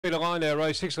Line now,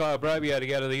 race 6 Lyle Bravio to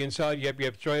go to the inside.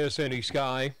 Yep, 3 Ascending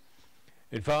Sky.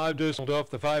 In 5, Dusseldorf,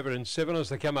 the favourite, in 7 as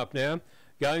they come up now.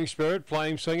 Going Spirit,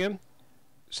 Flame Singer,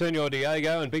 Senor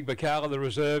Diego, and Big Bacala, the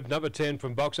reserve. Number 10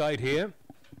 from box 8 here.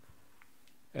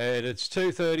 And it's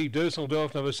 2:30,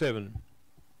 Dusseldorf, number 7.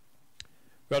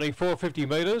 Running 450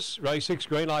 metres, race 6,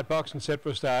 green light box and set for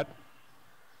a start.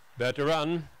 About to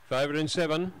run, favourite in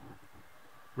 7.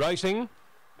 Racing.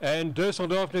 And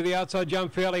Dusseldorf to the outside,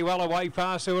 jump fairly well away,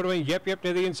 fast. So it would have been Yep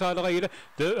to the inside lead.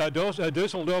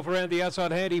 Dusseldorf around the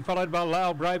outside, handy, followed by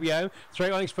Lyle Bravio.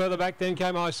 3 lengths further back, then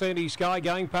came Ascending Sky,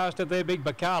 going past it there, Big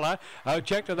Bacala.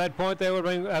 Checked at that point, there would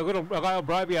have been a little Lyle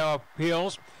Bravio up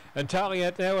heels. And tailing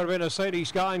it now would have been Ascending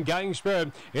Sky and Going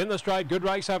Spirit in the straight. Good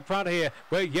race up front here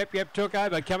where Yep took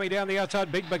over. Coming down the outside,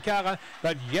 Big Bacala.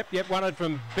 But Yep won it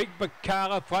from Big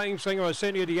Bacala, Flame Singer, or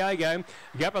Senor Diego.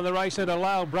 Gap in the race into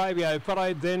Lyle Bravio,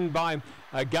 followed then by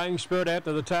Going Spirit out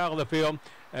to the tail of the field.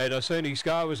 And Ascending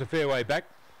Sky was a fair way back.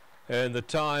 And the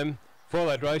time for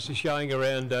that race is showing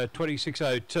around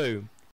 26:02.